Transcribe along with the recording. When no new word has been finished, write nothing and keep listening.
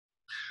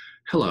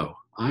Hello,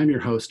 I'm your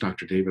host,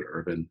 Dr. David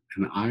Urban,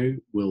 and I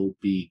will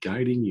be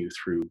guiding you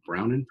through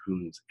Brown and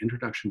Poon's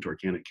Introduction to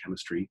Organic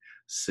Chemistry,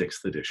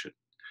 6th edition.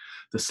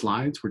 The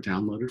slides were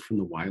downloaded from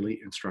the Wiley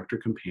Instructor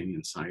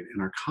Companion site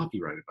and are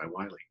copyrighted by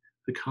Wiley.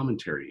 The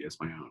commentary is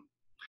my own.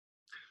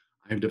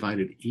 I have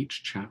divided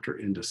each chapter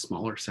into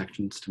smaller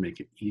sections to make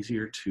it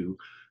easier to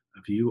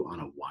view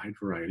on a wide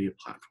variety of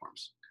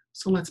platforms.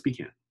 So let's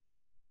begin.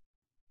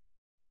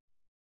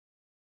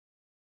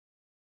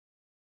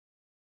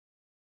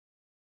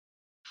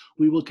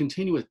 We will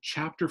continue with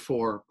Chapter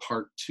 4,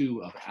 Part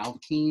 2 of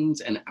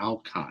Alkenes and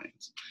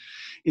Alkynes.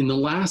 In the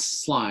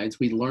last slides,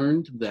 we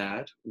learned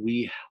that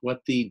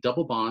what the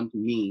double bond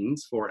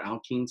means for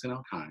alkenes and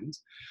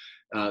alkynes.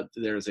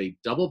 There's a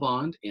double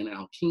bond in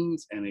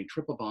alkenes and a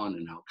triple bond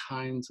in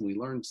alkynes, and we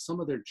learned some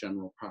of their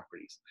general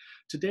properties.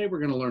 Today, we're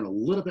going to learn a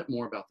little bit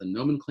more about the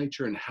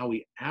nomenclature and how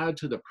we add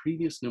to the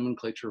previous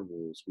nomenclature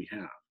rules we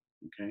have.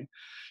 Okay,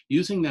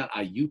 using that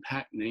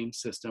IUPAC name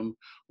system,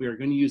 we are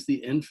going to use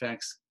the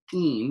infix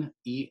ene,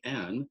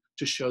 En,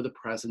 to show the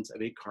presence of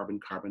a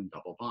carbon-carbon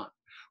double bond.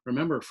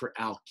 Remember, for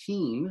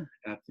alkene,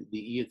 the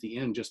E at the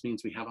end just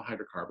means we have a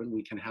hydrocarbon.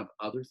 We can have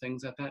other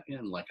things at that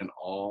end, like an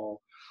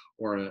all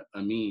or a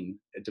amine,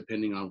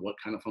 depending on what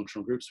kind of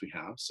functional groups we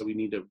have. So we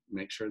need to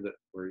make sure that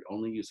we're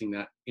only using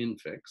that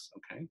infix,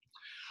 okay?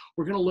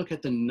 We're going to look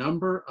at the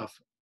number of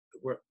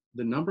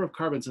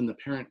carbons in the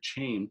parent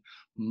chain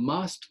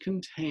must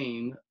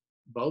contain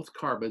both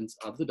carbons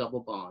of the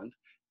double bond,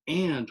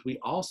 and we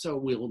also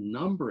will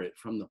number it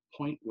from the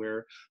point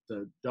where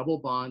the double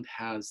bond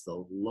has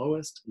the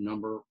lowest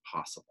number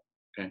possible,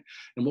 okay?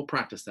 And we'll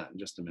practice that in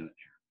just a minute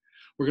here.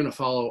 We're going to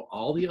follow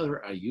all the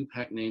other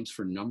IUPAC names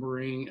for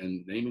numbering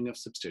and naming of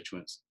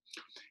substituents.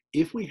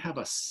 If we have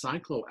a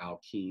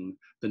cycloalkene,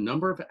 the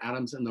number of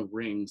atoms in the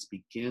rings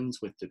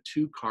begins with the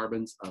 2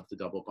 carbons of the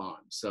double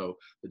bond. So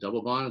the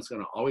double bond is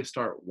going to always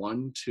start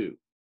 1, 2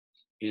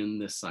 in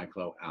the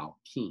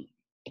cycloalkene.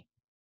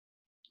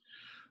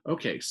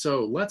 Okay,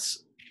 so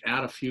let's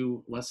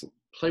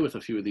play with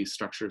a few of these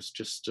structures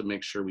just to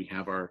make sure we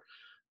have our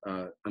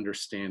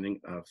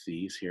understanding of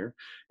these here.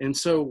 And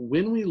so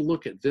when we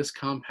look at this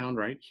compound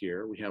right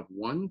here, we have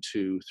 1,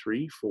 2,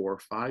 3, 4,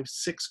 5,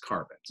 6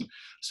 carbons.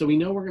 So we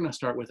know we're going to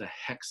start with a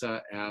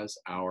hexa as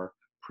our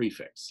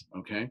prefix,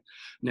 okay?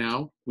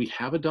 Now, we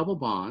have a double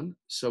bond,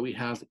 so we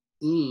have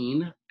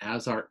ene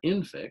as our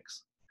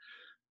infix,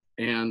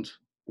 and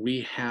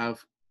we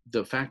have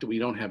the fact that we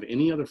don't have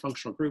any other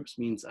functional groups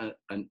means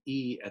an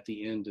E at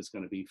the end is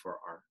going to be for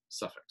our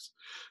suffix.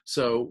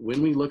 So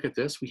when we look at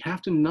this, we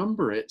have to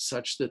number it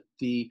such that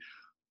the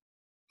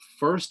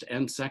first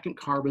and second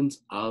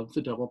carbons of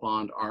the double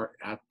bond are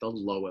at the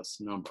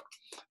lowest number.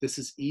 This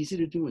is easy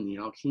to do in the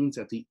alkenes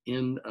at the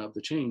end of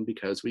the chain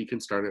because we can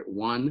start at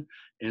 1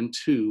 and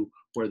 2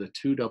 where the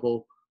 2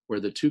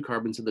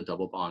 carbons of the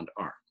double bond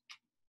are.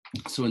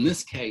 So in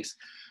this case,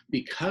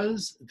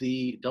 because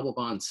the double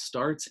bond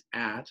starts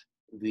at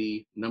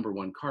the number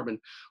 1 carbon,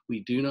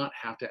 we do not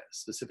have to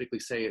specifically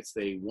say it's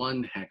a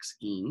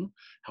 1-hexene.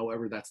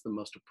 However, that's the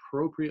most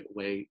appropriate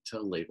way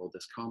to label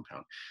this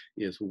compound.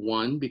 Is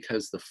 1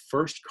 because the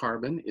first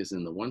carbon is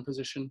in the 1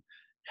 position,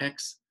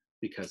 hex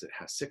because it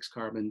has 6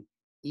 carbon,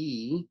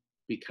 E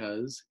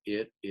because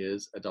it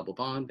is a double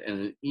bond, and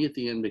an E at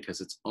the end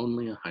because it's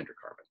only a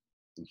hydrocarbon.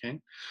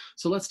 Okay,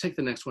 so let's take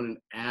the next one and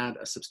add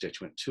a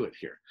substituent to it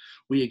here.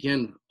 We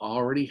again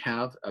already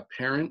have a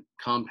parent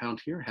compound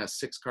here, has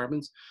 6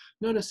 carbons.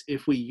 Notice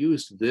if we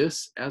used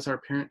this as our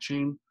parent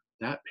chain,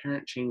 that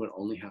parent chain would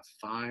only have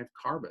 5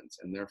 carbons,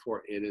 and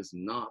therefore it is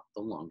not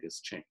the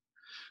longest chain.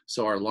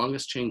 So our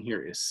longest chain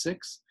here is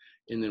 6,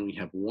 and then we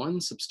have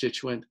 1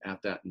 substituent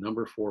at that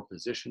number 4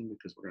 position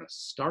because we're going to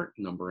start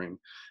numbering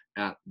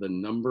at the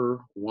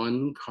number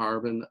 1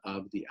 carbon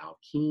of the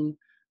alkene,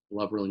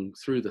 leveling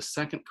through the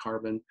second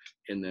carbon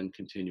and then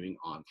continuing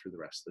on through the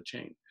rest of the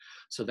chain.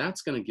 So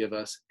that's going to give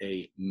us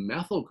a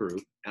methyl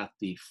group at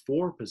the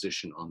 4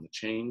 position on the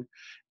chain,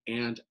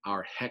 and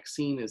our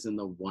hexene is in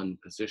the 1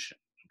 position.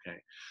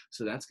 Okay,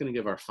 so that's going to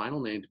give our final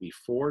name to be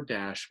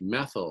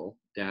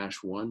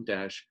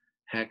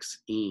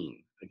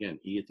 4-methyl-1-hexene. Again,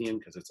 E at the end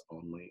because it's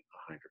only a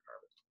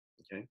hydrocarbon.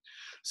 Okay,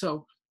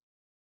 so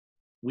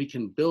we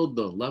can build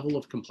the level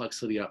of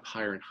complexity up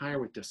higher and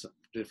higher with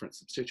different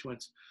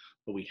substituents,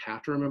 but we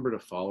have to remember to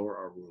follow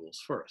our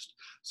rules first.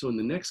 So in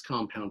the next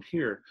compound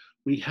here,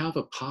 we have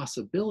a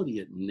possibility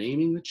at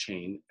naming the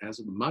chain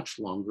as much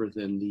longer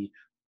than the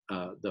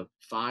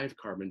 5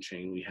 carbon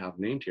chain we have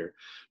named here,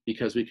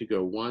 because we could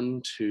go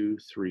 1, 2,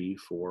 3,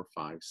 4,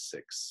 5,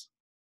 6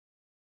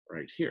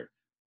 right here.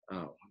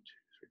 1, 2, 3,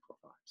 4,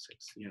 5,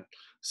 6, yeah.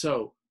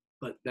 So,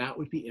 but that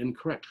would be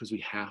incorrect because we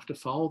have to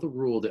follow the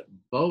rule that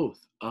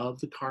both of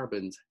the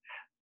carbons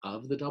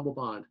of the double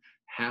bond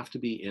have to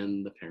be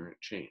in the parent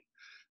chain.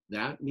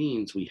 That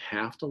means we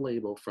have to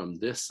label from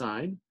this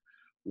side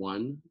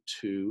 1,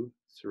 2,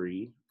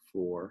 3,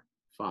 4,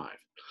 5.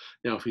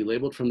 Now, if we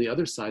labeled from the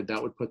other side,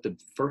 that would put the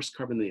first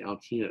carbon of the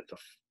alkene at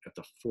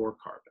the 4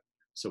 carbon.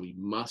 So we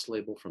must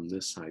label from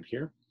this side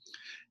here.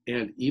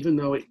 And even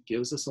though it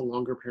gives us a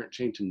longer parent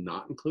chain to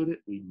not include it,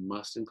 we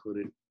must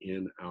include it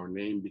in our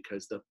name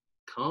because the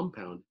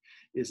compound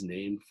is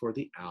named for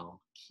the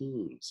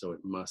alkene. So it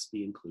must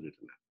be included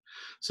in that.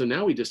 So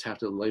now we just have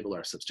to label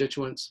our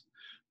substituents.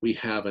 We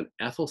have an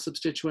ethyl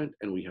substituent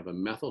and we have a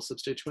methyl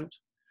substituent.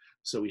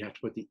 So we have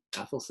to put the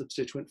ethyl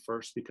substituent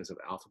first because of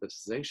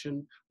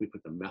alphabetization. We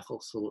put the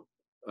methyl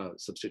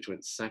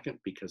substituent second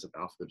because of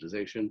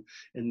alphabetization.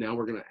 And now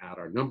we're going to add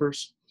our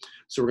numbers.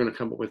 So we're going to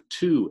come up with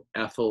 2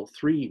 ethyl,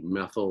 3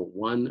 methyl,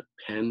 1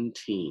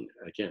 pentene.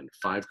 Again,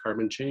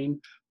 5-carbon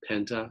chain,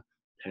 penta,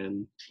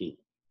 pentene.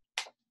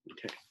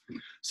 Okay,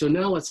 so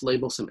now let's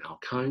label some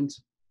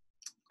alkynes.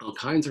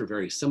 Alkynes are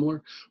very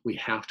similar. We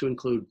have to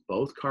include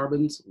both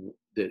carbons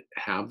that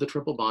have the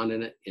triple bond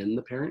in it in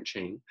the parent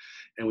chain,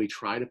 and we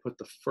try to put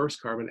the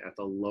first carbon at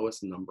the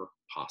lowest number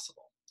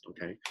possible.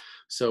 Okay,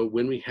 so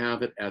when we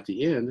have it at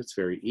the end, it's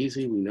very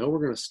easy. We know we're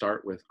going to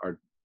start with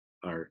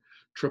our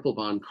triple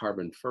bond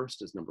carbon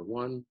first as number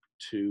 1,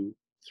 2,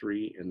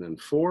 3, and then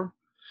 4.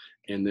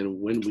 And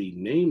then when we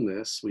name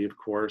this, we of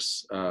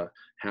course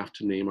have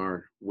to name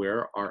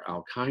where our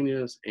alkyne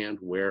is and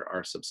where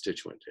our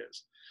substituent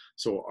is.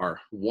 So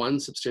our 1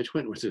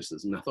 substituent, which is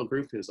this methyl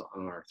group, is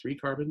on our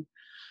 3-carbon.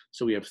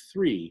 So we have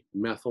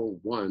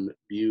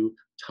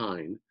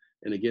 3-methyl-1-butene.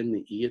 And again,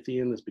 the E at the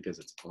end is because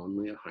it's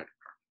only a hydrocarbon.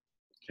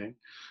 Okay,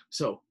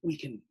 so we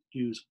can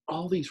use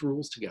all these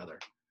rules together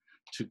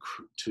to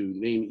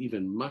name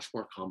even much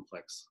more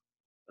complex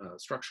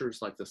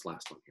structures like this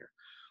last one here.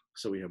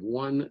 So we have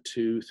 1,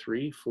 2,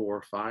 3,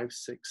 4, 5,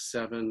 6,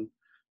 7,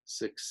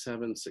 6,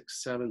 7,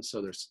 6, 7.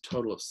 So there's a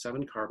total of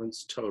 7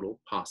 carbons total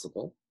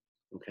possible.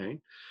 Okay,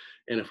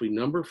 and if we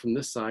number from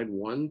this side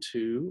 1,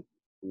 2,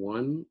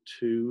 1,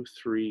 2,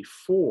 3,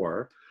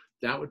 4,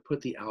 that would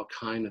put the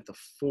alkyne at the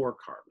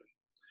 4-carbon.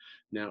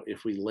 Now,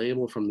 if we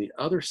label from the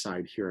other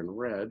side here in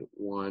red,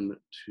 1,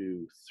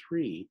 2,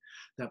 3,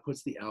 that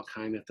puts the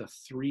alkyne at the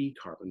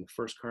 3-carbon, the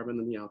first carbon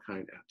and the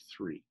alkyne at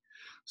 3.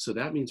 So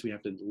that means we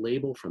have to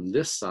label from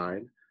this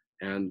side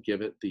and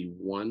give it the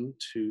 1,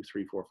 2,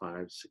 3, 4,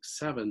 5, 6,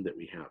 7 that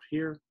we have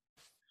here.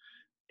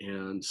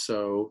 And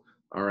so,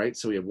 all right,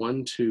 so we have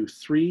 1, 2,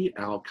 3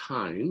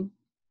 alkyne,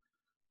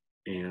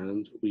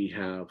 and we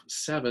have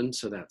 7,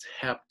 so that's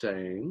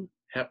heptane,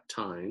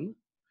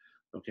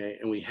 okay,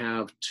 and we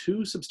have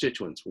 2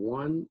 substituents,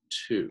 1,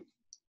 2,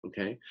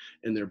 okay,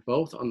 and they're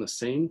both on the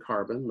same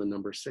carbon, the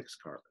number 6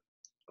 carbon,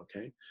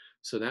 okay.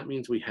 So that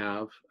means we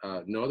have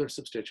no other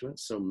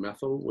substituents, so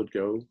methyl would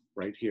go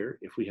right here.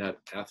 If we had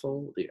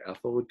ethyl, the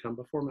ethyl would come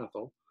before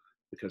methyl,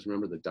 because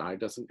remember the di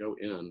doesn't go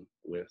in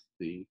with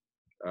the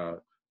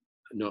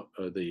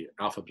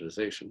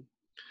alphabetization.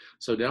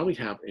 So now we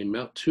have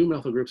 2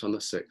 methyl groups on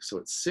the 6, so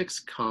it's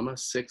 6,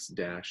 6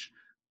 dash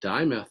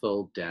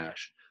dimethyl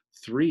dash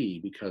 3,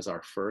 because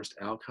our first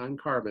alkyne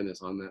carbon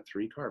is on that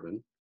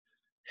 3-carbon,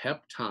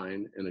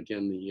 heptine, and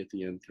again the E at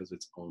the end because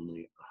it's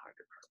only a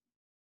hydrocarbon.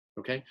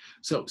 Okay,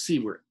 so see,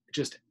 we're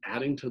just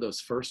adding to those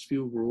first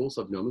few rules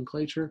of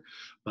nomenclature,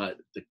 but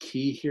the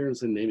key here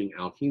is in naming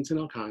alkenes and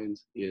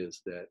alkynes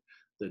is that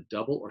the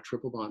double or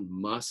triple bond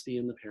must be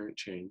in the parent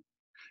chain,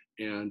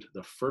 and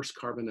the first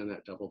carbon in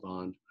that double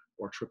bond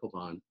or triple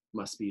bond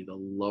must be the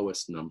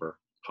lowest number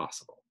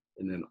possible,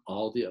 and then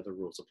all the other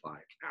rules apply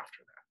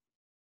after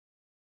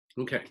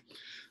that. Okay,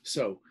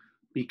 so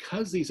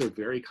because these are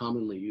very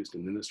commonly used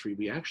in industry,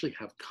 we actually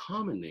have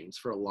common names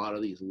for a lot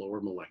of these lower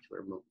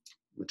molecular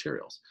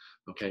materials.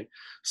 Okay,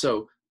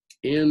 so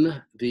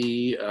in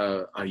the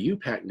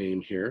IUPAC name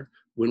here,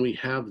 when we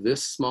have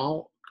this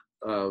small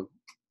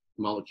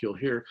molecule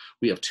here,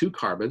 we have 2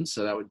 carbons,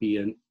 so that would be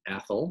an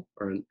ethyl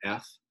or an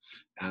eth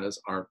as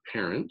our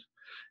parent,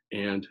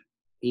 and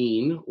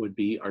ene would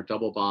be our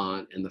double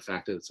bond, and the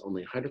fact that it's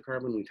only a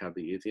hydrocarbon, we'd have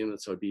the E at the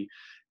end, so it'd be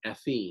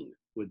ethene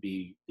would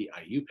be the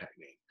IUPAC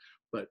name,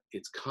 but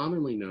it's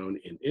commonly known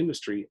in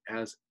industry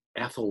as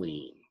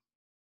ethylene.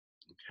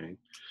 Okay,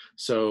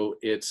 so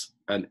it's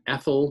an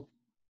ethyl,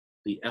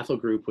 the ethyl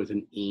group with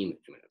an ene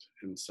in it,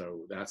 and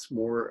so that's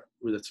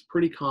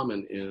pretty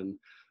common in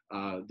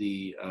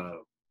the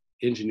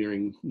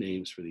engineering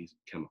names for these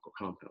chemical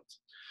compounds.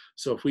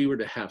 So if we were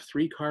to have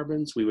 3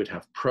 carbons, we would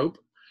have prop,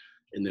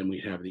 and then we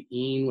have the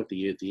ene with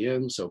the E at the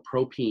end, so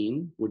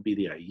propene would be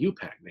the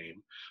IUPAC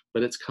name,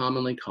 but it's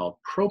commonly called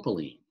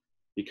propylene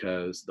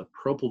because the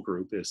propyl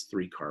group is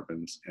 3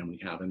 carbons and we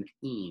have an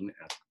ene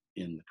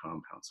in the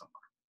compound somewhere.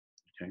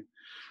 Okay,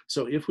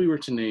 so if we were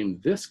to name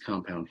this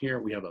compound here,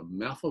 we have a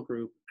methyl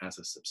group as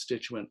a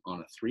substituent on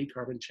a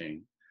 3-carbon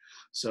chain,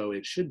 so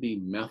it should be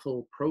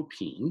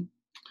methylpropene.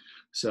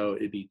 So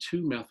it'd be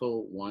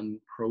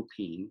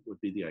 2-methyl-1-propene would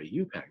be the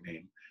IUPAC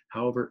name.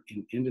 However,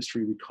 in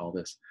industry we call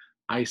this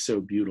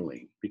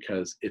isobutylene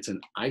because it's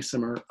an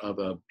isomer of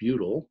a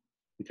butyl,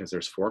 because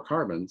there's 4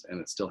 carbons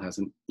and it still has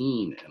an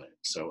ene in it.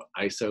 So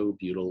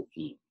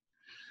isobutylene.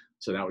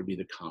 So that would be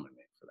the common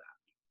name for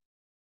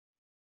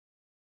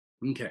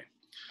that. Okay,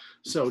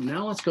 so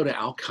now let's go to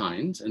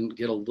alkynes and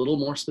get a little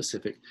more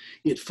specific.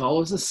 It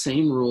follows the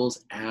same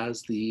rules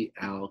as the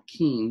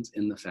alkenes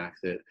in the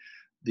fact that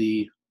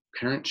the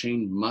parent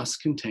chain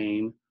must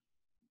contain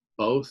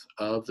both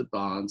of the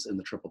bonds in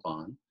the triple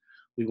bond.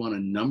 We want to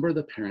number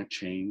the parent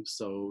chain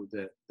so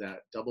that that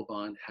double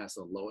bond has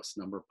the lowest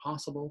number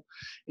possible,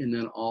 and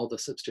then all the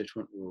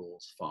substituent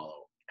rules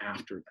follow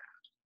after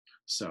that.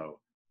 So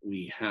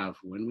we have,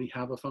 when we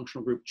have a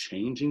functional group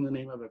changing the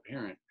name of a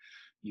parent,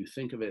 you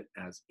think of it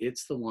as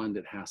it's the one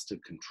that has to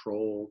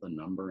control the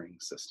numbering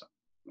system,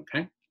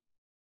 okay?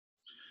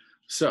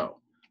 So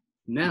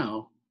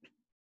now,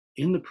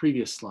 in the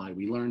previous slide,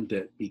 we learned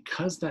that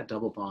because that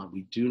double bond,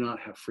 we do not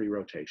have free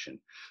rotation.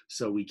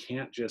 So we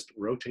can't just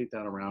rotate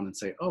that around and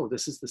say, oh,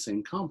 this is the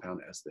same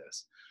compound as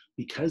this.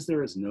 Because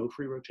there is no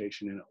free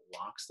rotation and it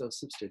locks those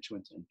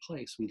substituents in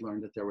place, we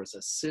learned that there was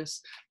a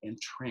cis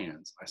and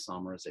trans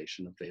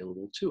isomerization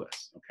available to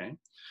us, okay?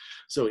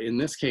 So in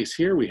this case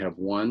here, we have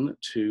 1,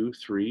 2,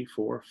 3,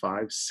 4,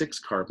 5, 6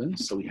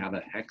 carbons. So we have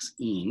an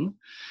hexene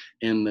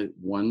in the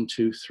 1,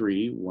 2,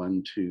 3,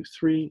 1, 2,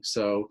 3.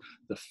 So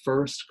the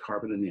first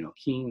carbon in the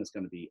alkene is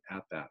going to be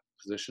at that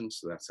position.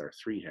 So that's our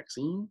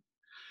 3-hexene.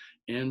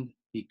 And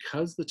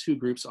because the two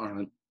groups are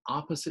on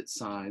opposite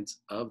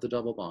sides of the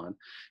double bond,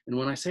 and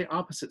when I say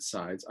opposite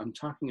sides, I'm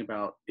talking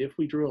about if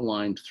we drew a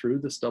line through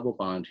this double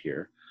bond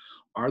here,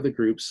 are the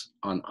groups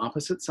on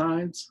opposite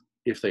sides?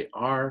 If they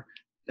are,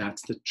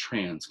 that's the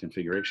trans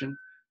configuration.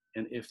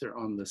 And if they're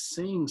on the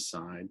same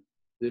side,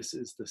 this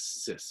is the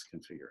cis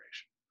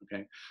configuration,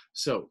 okay?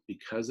 So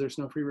because there's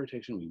no free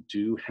rotation, we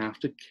do have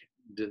to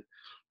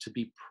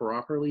be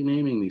properly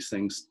naming these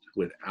things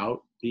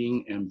without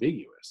being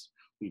ambiguous.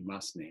 We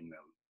must name them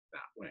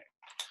that way.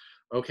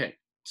 Okay,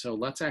 so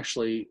let's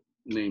actually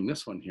name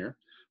this one here.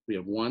 We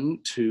have 1,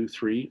 2,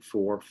 3,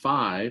 4,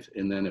 5,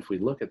 and then if we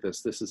look at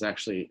this, this is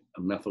actually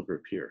a methyl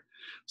group here.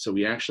 So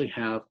we actually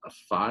have a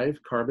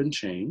 5-carbon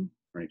chain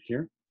right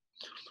here.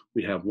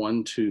 We have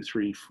 1, 2,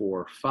 3,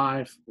 4,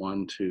 5,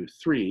 1, 2,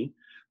 3.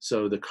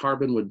 So the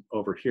carbon would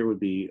over here would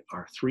be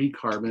our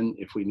 3-carbon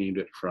if we named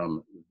it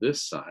from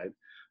this side,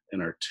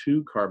 and our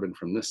 2-carbon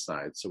from this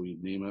side. So we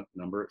name it,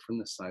 number it from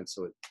this side,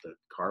 so the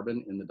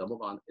carbon in the double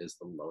bond is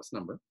the lowest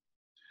number.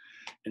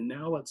 And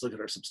now let's look at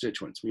our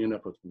substituents. We end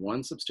up with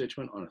 1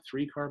 substituent on a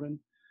 3-carbon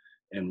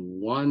and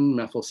 1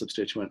 methyl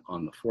substituent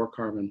on the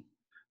 4-carbon.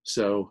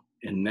 So,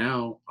 and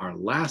now our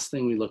last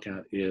thing we look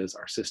at is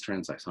our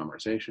cis-trans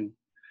isomerization.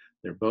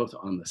 They're both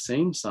on the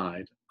same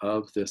side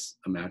of this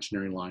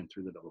imaginary line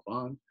through the double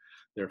bond.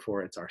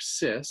 Therefore, it's our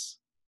cis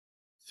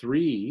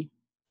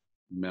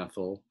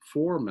 3-methyl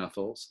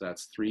 4-methyl, so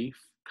that's 3,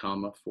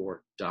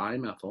 4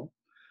 dimethyl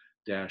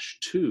dash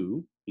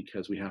 2,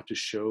 because we have to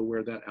show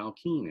where that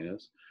alkene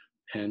is,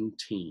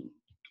 pentene,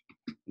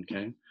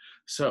 okay?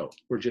 So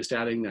we're just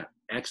adding that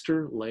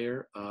extra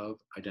layer of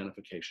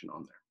identification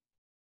on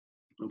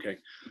there, okay?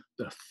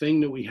 The thing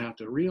that we have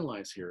to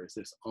realize here is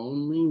this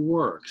only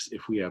works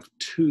if we have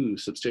 2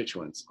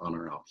 substituents on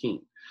our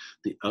alkene.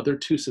 The other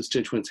 2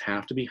 substituents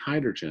have to be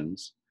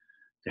hydrogens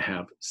to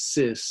have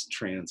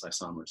cis-trans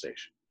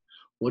isomerization.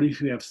 What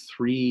if you have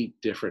 3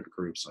 different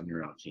groups on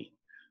your alkene?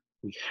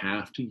 We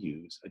have to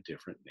use a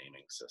different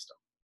naming system,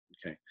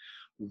 okay?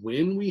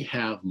 When we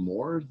have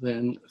more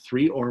than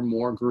 3 or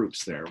more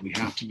groups there, we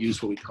have to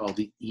use what we call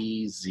the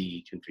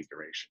EZ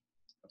configuration,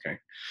 okay?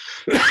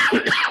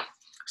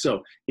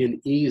 So in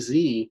EZ,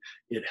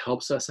 it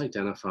helps us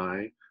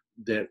identify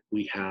that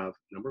we have,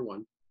 number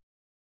 1,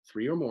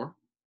 3 or more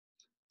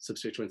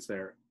substituents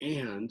there,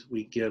 and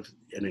we give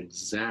an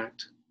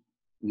exact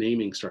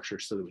naming structure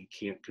so that we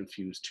can't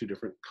confuse 2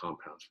 different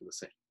compounds for the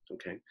same,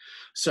 okay?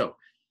 So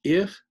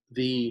if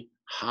the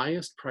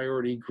highest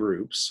priority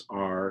groups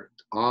are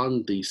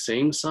on the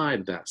same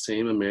side, that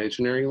same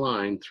imaginary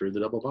line through the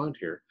double bond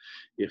here,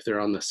 if they're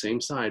on the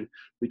same side,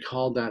 we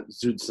call that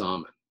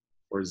Zusammen,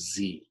 or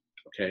Z,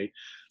 okay?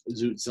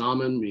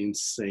 Zusammen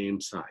means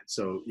same side.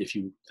 So if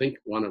you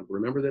want to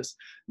remember this,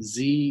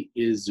 Z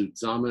is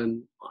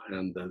Zusammen,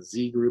 and the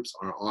Z groups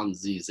are on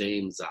the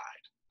same side,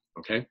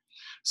 okay?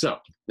 So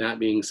that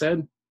being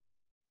said,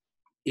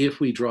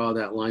 if we draw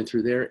that line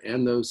through there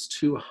and those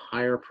 2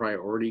 higher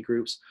priority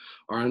groups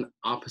are on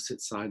opposite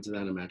sides of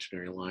that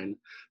imaginary line,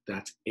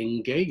 that's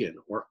entgegen,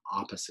 or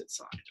opposite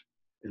side.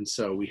 And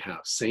so we have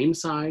same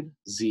side,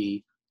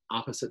 Z,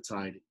 opposite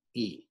side,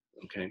 E,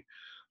 okay?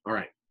 All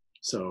right,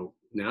 so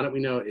now that we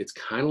know it's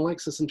kind of like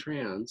cis and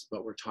trans,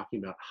 but we're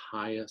talking about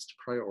highest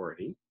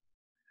priority,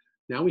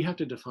 now we have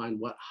to define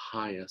what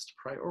highest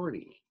priority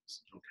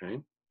means,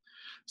 okay?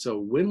 So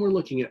when we're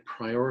looking at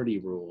priority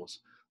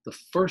rules, the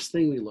first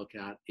thing we look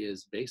at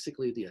is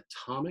basically the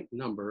atomic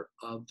number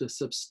of the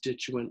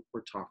substituent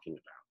we're talking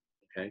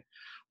about, okay?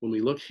 When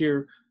we look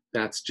here,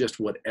 that's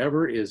just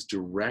whatever is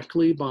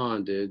directly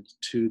bonded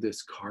to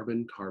this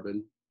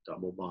carbon-carbon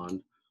double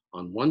bond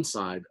on one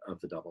side of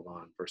the double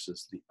bond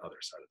versus the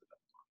other side of the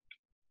double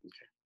bond,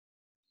 okay?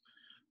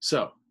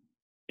 So,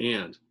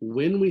 and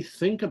when we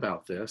think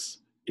about this,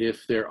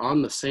 if they're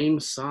on the same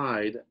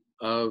side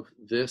of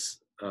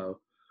this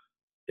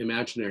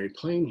imaginary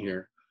plane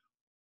here,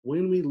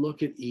 when we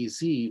look at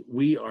EZ,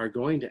 we are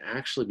going to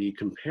actually be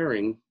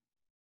comparing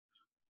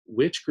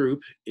which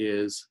group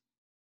is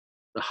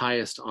the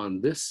highest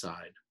on this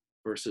side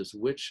versus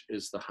which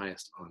is the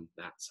highest on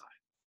that side.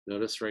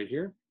 Notice right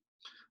here.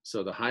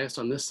 So the highest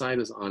on this side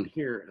is on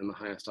here, and the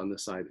highest on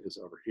this side is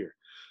over here.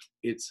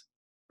 It's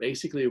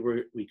basically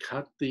we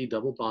cut the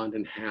double bond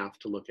in half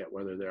to look at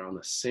whether they're on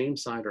the same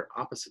side or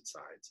opposite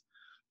sides.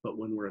 But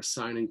when we're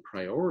assigning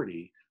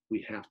priority,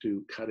 we have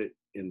to cut it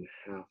in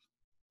half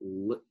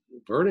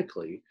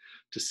vertically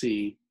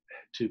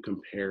to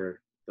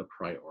compare the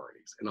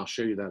priorities. And I'll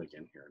show you that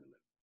again here in a minute.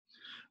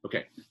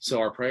 Okay, so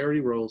our priority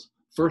rules,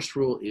 first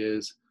rule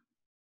is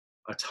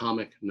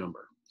atomic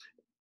number.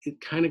 It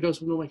kind of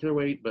goes with molecular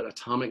weight, but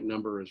atomic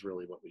number is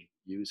really what we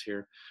use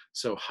here.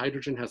 So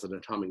hydrogen has an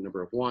atomic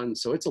number of 1,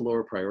 so it's a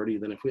lower priority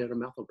than if we had a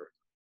methyl group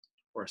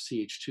or a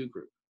CH2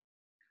 group.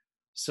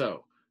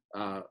 So,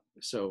 our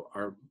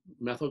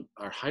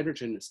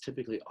hydrogen is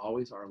typically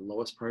always our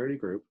lowest priority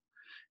group.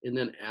 And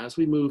then as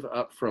we move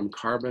up from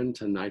carbon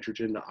to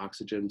nitrogen to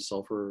oxygen,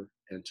 sulfur,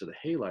 and to the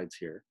halides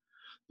here,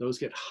 those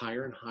get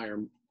higher and higher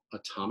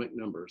atomic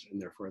numbers,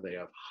 and therefore they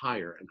have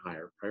higher and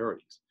higher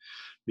priorities.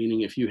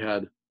 Meaning if you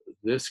had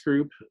this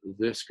group,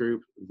 this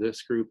group,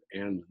 this group,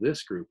 and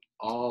this group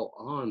all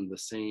on the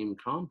same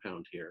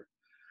compound here,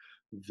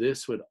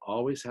 this would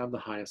always have the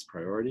highest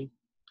priority.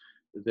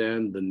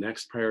 Then the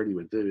next priority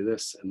would do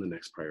this, and the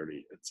next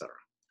priority, etc.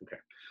 Okay,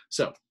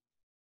 so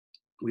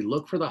we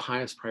look for the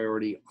highest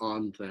priority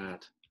on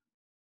that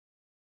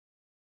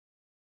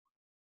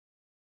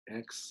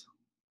X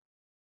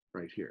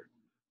right here.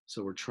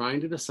 So we're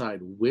trying to decide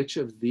which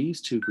of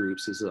these two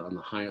groups is on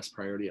the highest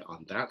priority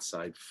on that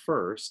side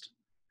first.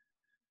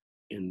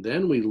 And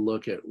then we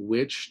look at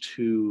which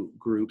two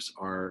groups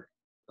are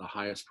the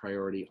highest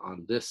priority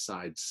on this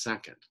side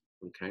second,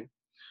 okay?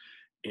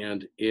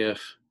 And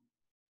if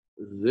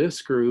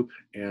this group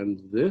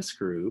and this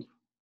group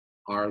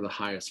are the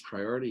highest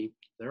priority,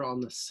 they're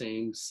on the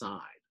same side,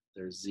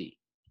 they're Z,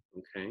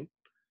 okay?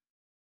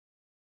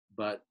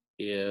 But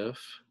if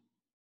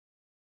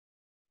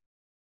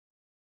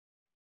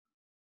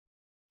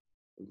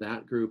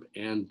that group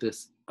and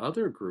this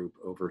other group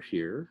over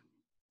here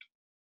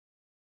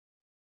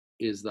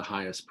is the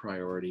highest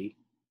priority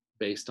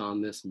based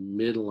on this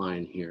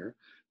midline here,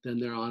 then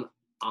they're on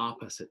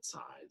opposite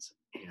sides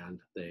and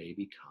they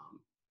become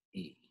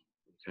E,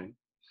 okay?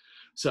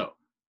 So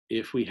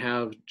if we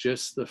have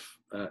just the,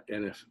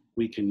 and if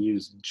we can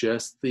use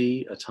just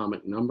the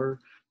atomic number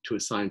to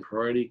assign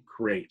priority,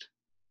 great,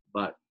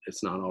 but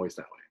it's not always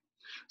that way.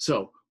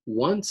 So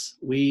once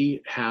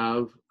we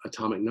have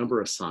atomic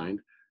number assigned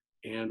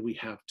and we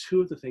have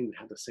two of the things that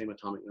have the same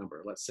atomic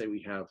number, let's say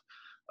we have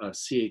a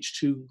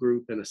CH2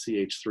 group and a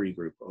CH3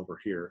 group over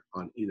here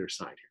on either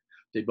side here.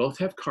 They both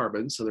have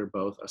carbon, so they're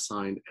both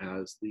assigned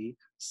as the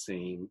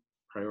same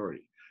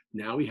priority.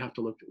 Now we have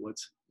to look at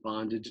what's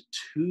bonded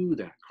to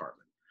that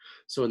carbon.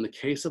 So in the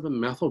case of a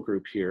methyl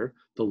group here,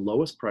 the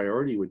lowest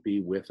priority would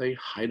be with a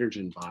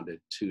hydrogen bonded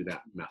to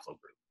that methyl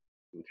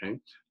group, okay?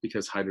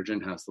 Because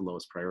hydrogen has the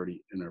lowest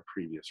priority in our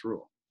previous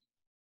rule.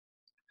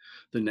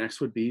 The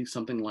next would be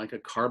something like a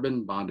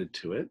carbon bonded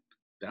to it.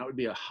 That would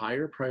be a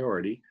higher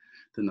priority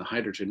than the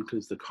hydrogen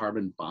because the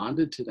carbon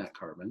bonded to that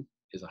carbon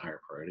is a higher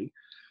priority.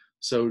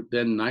 So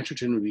then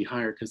nitrogen would be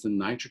higher because the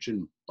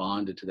nitrogen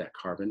bonded to that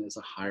carbon is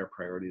a higher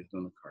priority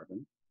than the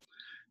carbon,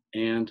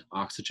 and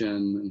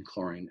oxygen and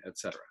chlorine,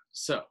 etc.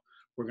 So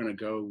we're going to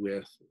go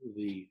with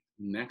the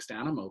next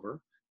atom over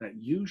that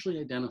usually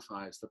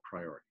identifies the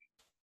priority.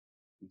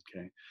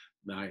 Okay,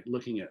 by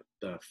looking at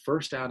the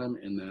first atom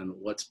and then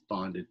what's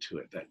bonded to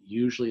it, that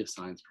usually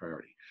assigns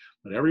priority.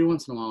 But every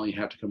once in a while, you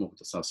have to come up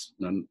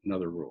with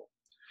another rule.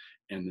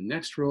 And the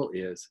next rule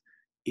is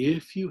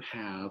if you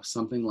have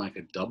something like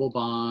a double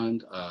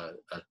bond, a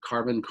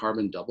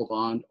carbon-carbon double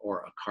bond, or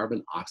a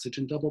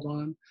carbon-oxygen double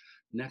bond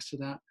next to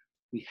that,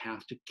 we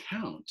have to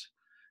count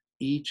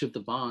each of the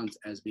bonds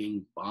as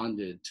being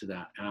bonded to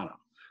that atom.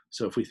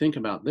 So if we think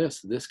about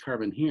this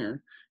carbon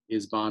here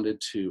is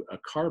bonded to a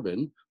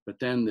carbon, but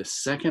then the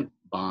second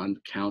bond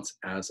counts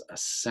as a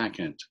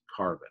second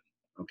carbon,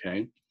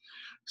 okay?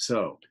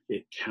 So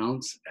it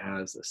counts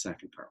as a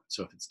second carbon.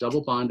 So if it's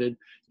double bonded,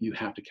 you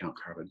have to count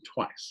carbon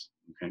twice,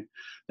 okay?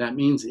 That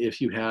means if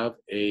you have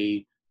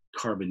a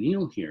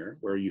carbonyl here,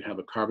 where you have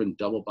a carbon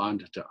double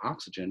bonded to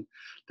oxygen,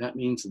 that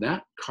means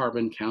that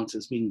carbon counts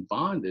as being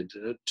bonded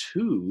to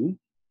two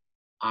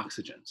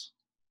oxygens.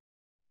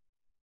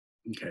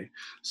 Okay,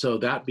 so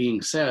that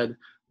being said,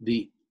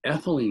 the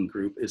ethylene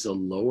group is a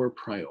lower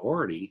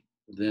priority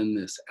than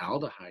this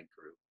aldehyde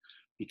group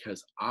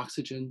because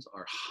oxygens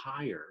are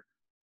higher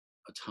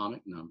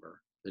atomic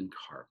number than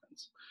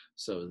carbons.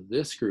 So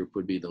this group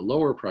would be the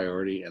lower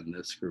priority and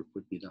this group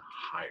would be the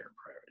higher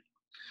priority.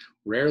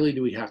 Rarely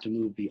do we have to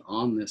move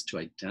beyond this to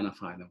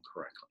identify them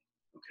correctly,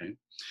 okay?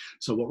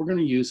 So what we're going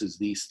to use is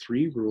these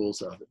three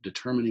rules of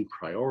determining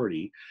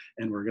priority,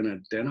 and we're going to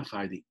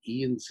identify the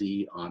E and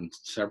Z on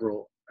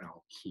several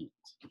alkenes,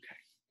 okay?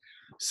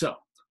 So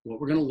what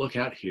we're going to look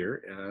at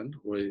here, and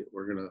we're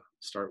going to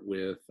start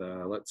with,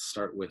 let's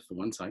start with the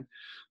one side.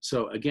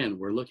 So again,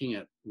 we're looking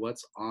at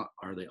what's on,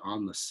 are they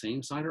on the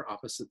same side or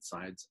opposite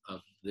sides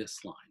of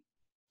this line,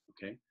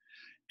 okay?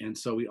 And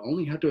so we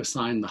only have to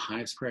assign the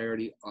highest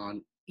priority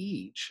on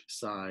each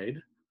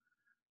side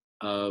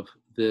of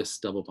this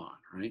double bond,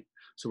 right?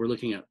 So we're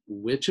looking at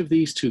which of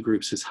these two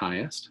groups is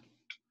highest,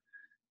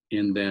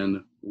 and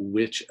then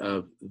which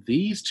of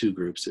these two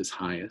groups is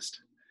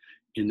highest,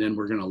 and then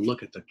we're going to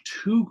look at the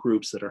two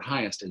groups that are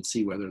highest and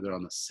see whether they're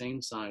on the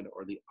same side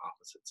or the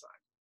opposite side.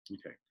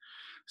 Okay,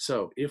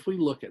 so if we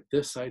look at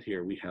this side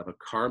here, we have a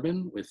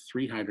carbon with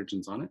 3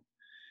 hydrogens on it,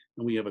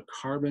 and we have a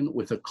carbon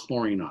with a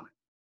chlorine on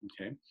it.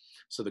 Okay,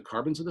 so the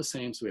carbons are the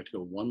same, so we have to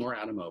go one more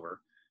atom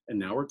over, and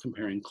now we're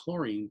comparing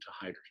chlorine to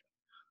hydrogen.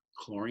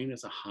 Chlorine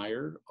is a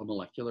higher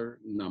molecular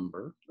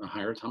number, a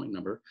higher atomic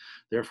number.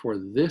 Therefore,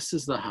 this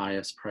is the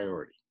highest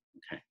priority.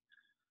 Okay.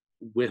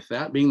 With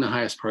that being the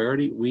highest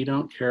priority, we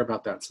don't care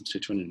about that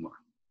substituent anymore.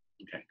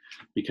 Okay.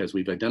 Because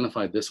we've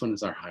identified this one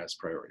as our highest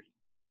priority.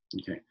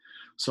 Okay.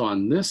 So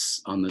on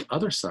the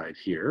other side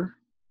here,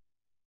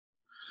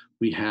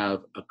 we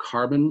have a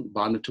carbon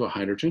bonded to a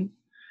hydrogen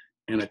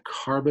and a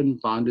carbon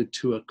bonded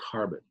to a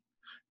carbon.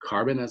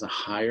 Carbon has a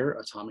higher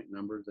atomic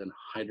number than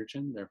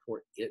hydrogen,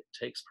 therefore it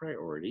takes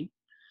priority,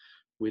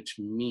 which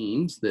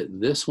means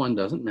that this one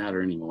doesn't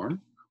matter anymore.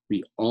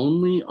 We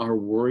only are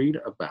worried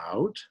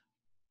about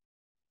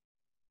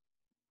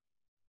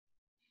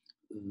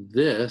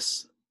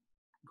this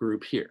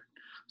group here.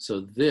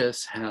 So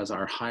this has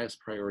our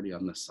highest priority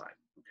on this side,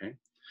 okay?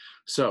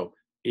 So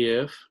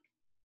if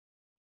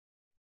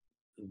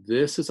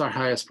this is our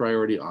highest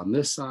priority on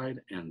this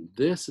side and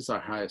this is our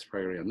highest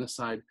priority on this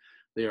side,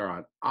 they are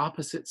on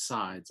opposite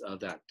sides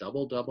of that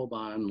double-double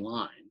bond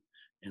line,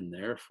 and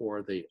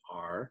therefore they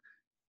are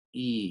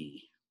E,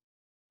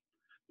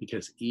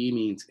 because E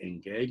means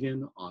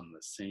engagen on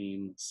the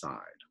same side,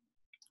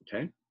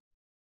 okay?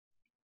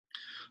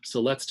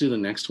 So let's do the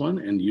next one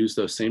and use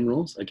those same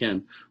rules.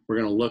 Again, we're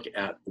gonna look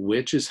at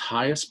which is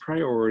highest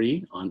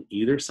priority on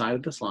either side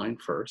of this line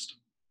first,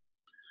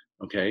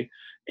 okay?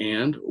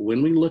 And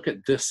when we look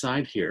at this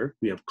side here,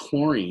 we have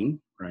chlorine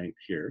right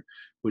here,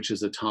 which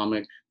is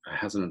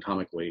has an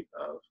atomic weight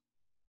of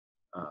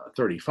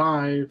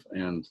 35,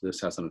 and this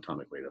has an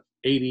atomic weight of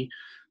 80.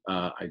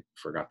 I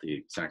forgot the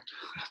exact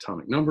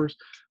atomic numbers,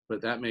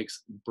 but that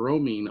makes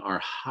bromine our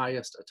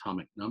highest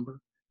atomic number,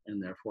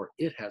 and therefore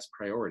it has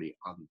priority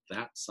on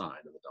that side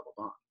of the double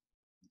bond,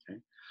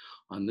 okay?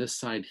 On this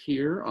side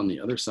here, on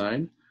the other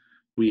side,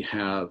 we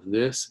have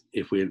this.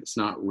 If it's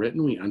not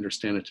written, we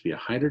understand it to be a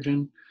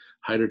hydrogen.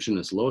 Hydrogen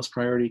is lowest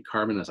priority,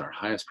 carbon is our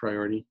highest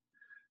priority.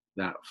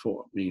 That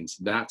means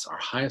that's our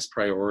highest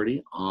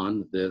priority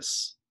on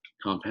this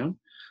compound.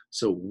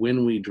 So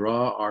when we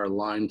draw our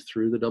line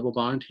through the double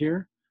bond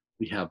here,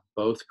 we have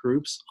both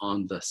groups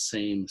on the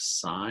same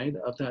side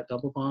of that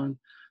double bond.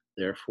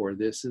 Therefore,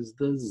 this is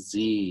the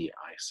Z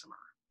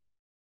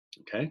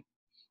isomer, okay?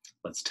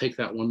 Let's take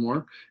that one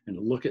more and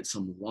look at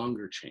some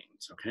longer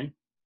chains, okay?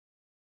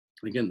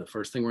 Again, the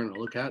first thing we're gonna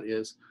look at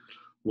is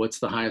what's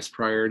the highest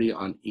priority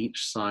on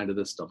each side of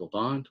this double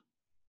bond.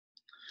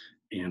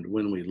 And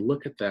when we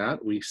look at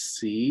that, we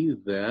see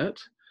that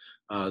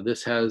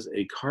this has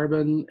a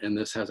carbon and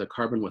this has a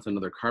carbon with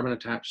another carbon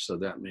attached, so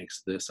that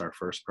makes this our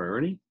first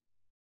priority.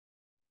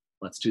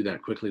 Let's do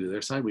that quickly to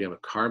their side. We have a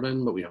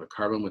carbon, but we have a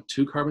carbon with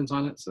 2 carbons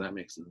on it, so that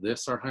makes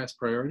this our highest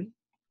priority.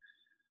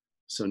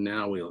 So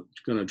now we're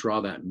gonna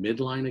draw that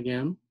midline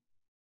again,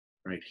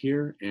 right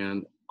here,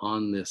 and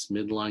on this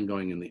midline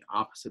going in the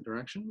opposite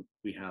direction,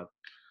 we have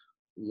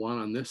one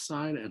on this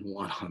side and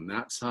one on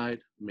that side,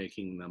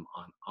 making them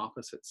on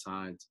opposite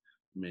sides,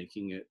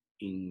 making it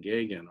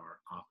engagen or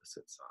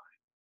opposite side.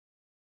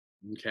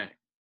 Okay,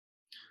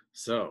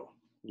 so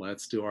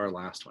let's do our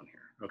last one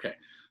here. Okay,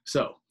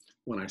 so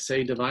when I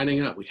say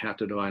dividing up, we have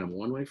to divide them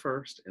one way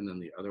first and then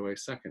the other way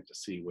second to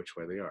see which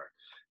way they are.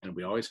 And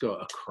we always go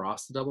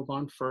across the double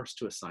bond first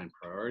to assign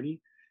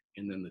priority,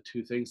 and then the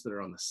two things that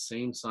are on the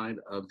same side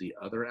of the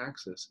other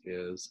axis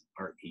is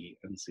our E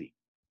and Z.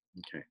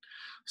 Okay,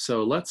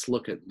 so let's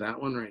look at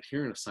that one right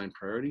here and assign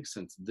priority.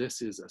 Since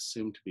this is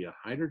assumed to be a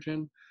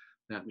hydrogen,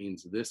 that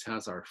means this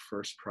has our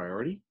first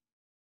priority.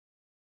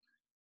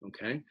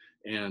 Okay,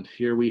 and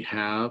here we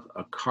have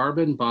a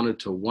carbon bonded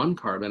to one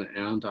carbon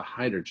and a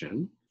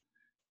hydrogen.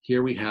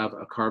 Here we have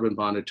a carbon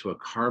bonded to a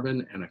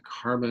carbon and a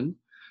carbon.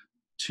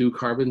 2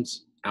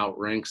 carbons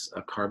outranks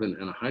a carbon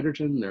and a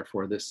hydrogen.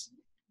 Therefore, this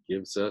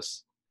gives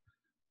us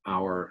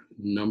our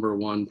number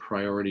 1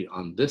 priority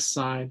on this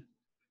side.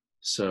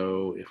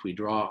 So if we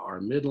draw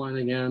our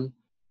midline again,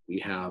 we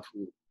have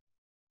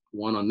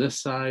 1 on this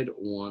side,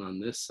 1 on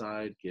this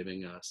side,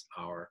 giving us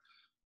our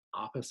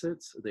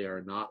opposites. They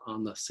are not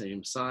on the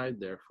same side,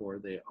 therefore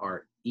they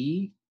are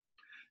E,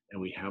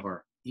 and we have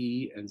our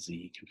E and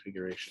Z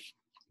configuration.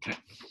 Okay,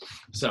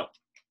 so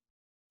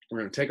we're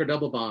going to take our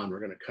double bond, we're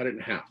going to cut it in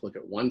half. Look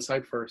at one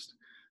side first,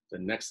 the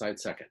next side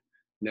second.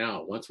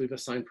 Now, once we've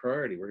assigned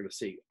priority, we're going to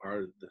see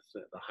are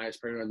the highest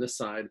priority on this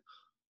side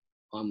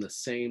on the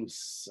same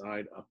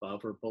side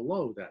above or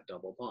below that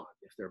double bond.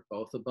 If they're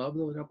both above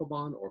the double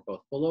bond or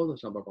both below the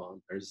double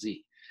bond, they're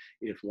Z.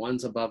 If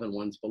one's above and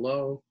one's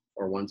below,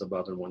 or one's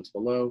above and one's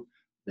below,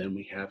 then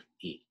we have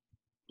E,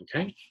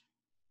 okay?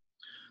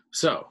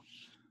 So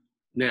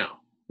now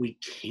we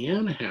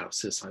can have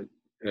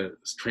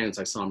trans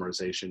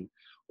isomerization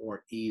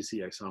or easy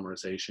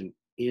isomerization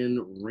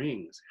in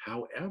rings.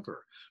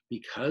 However,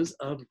 because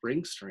of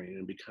ring strain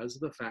and because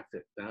of the fact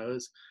that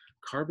those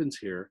carbons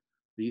here,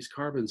 these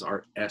carbons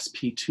are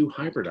sp2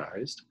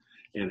 hybridized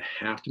and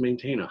have to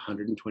maintain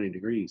 120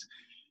 degrees,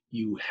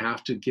 you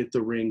have to get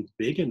the ring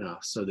big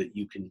enough so that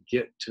you can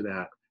get to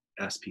that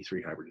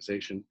sp3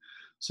 hybridization.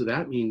 So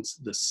that means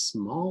the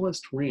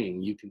smallest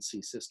ring you can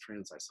see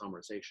cis-trans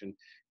isomerization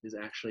is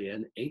actually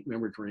an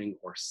 8-membered ring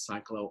or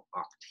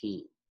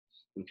cyclooctene.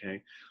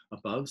 Okay,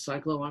 above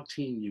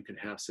cyclooctene, you can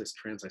have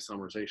cis-trans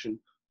isomerization.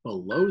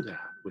 Below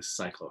that, with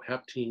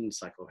cycloheptene,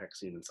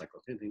 cyclohexene, and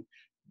cyclopentane,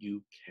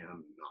 you cannot.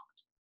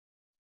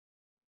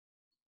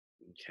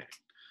 Okay,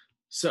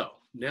 so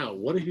now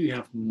what if you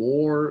have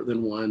more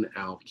than one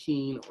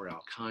alkene or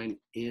alkyne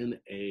in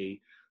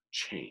a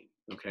chain?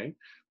 Okay,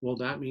 well,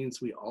 that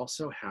means we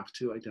also have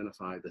to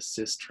identify the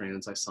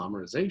cis-trans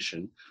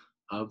isomerization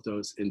of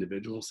those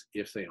individuals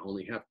if they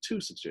only have 2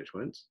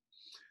 substituents.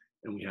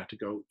 And we have to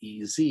go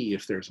EZ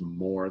if there's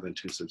more than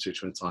 2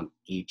 substituents on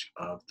each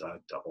of the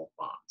double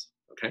bonds,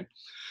 okay?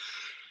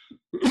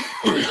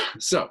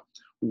 So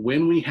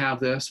when we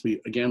have this,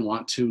 we again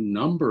want to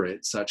number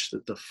it such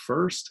that the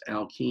first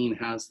alkene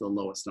has the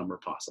lowest number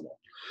possible.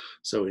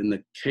 So in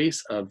the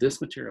case of this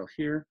material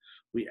here,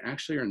 we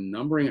actually are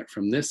numbering it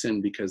from this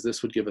end because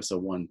this would give us a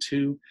 1,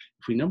 2.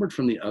 If we numbered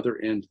from the other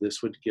end,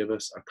 this would give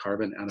us a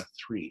carbon at a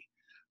 3.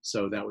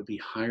 So that would be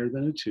higher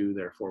than a 2,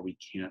 therefore we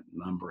can't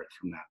number it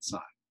from that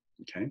side.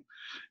 Okay,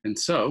 and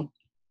so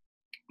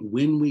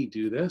when we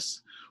do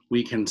this,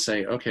 we can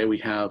say, okay, we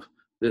have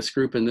this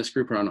group and this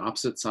group are on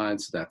opposite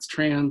sides, that's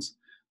trans.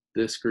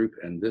 This group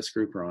and this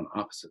group are on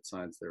opposite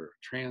sides, they're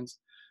trans.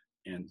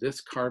 And this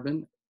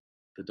carbon,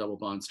 the double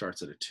bond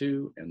starts at a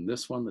 2, and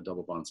this one, the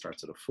double bond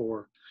starts at a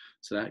 4.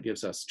 So that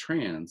gives us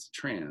trans,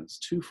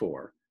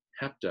 2,4,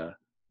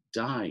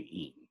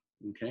 heptadiene.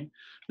 Okay,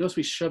 notice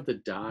we shove the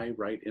di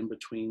right in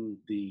between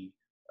the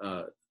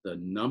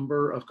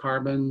number of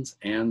carbons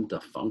and the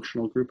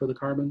functional group of the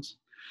carbons.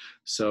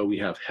 So we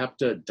have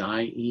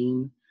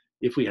heptadiene.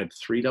 If we had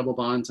 3 double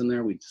bonds in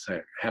there, we'd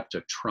say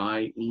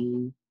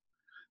heptatriene.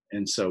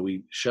 And so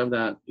we shove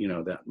that,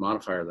 that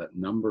modifier, that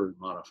number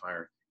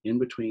modifier in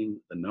between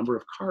the number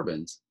of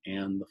carbons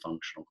and the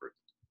functional group.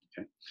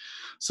 Okay,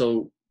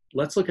 so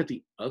let's look at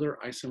the other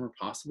isomer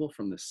possible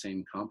from the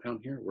same compound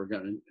here. We're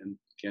going to,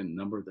 again,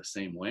 number the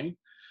same way.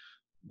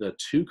 The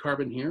 2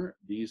 carbon here,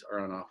 these are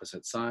on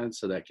opposite sides,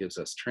 so that gives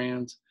us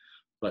trans.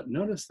 But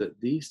notice that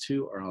these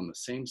 2 are on the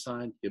same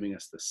side, giving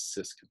us the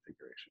cis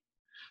configuration.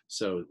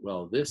 So,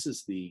 well, this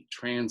is the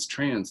trans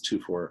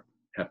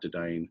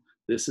 2,4-heptadiene.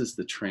 This is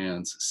the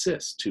trans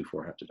cis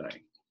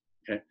 2,4-heptadiene.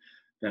 Okay,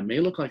 that may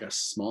look like a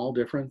small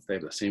difference. They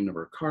have the same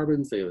number of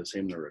carbons, they have the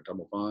same number of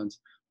double bonds,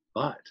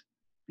 but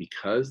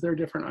because they're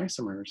different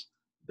isomers,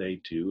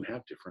 they do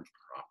have different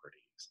properties.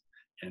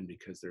 And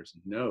because there's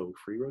no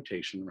free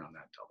rotation around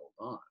that double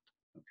bond,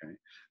 okay?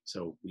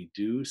 So we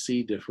do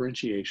see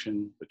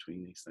differentiation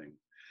between these things.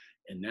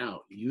 And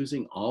now,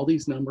 using all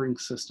these numbering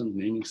systems,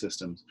 naming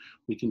systems,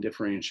 we can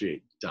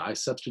differentiate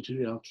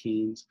disubstituted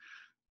alkenes,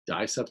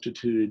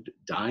 disubstituted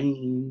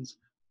dienes,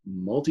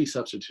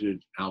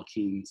 multi-substituted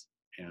alkenes,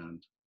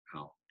 and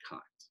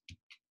alkynes.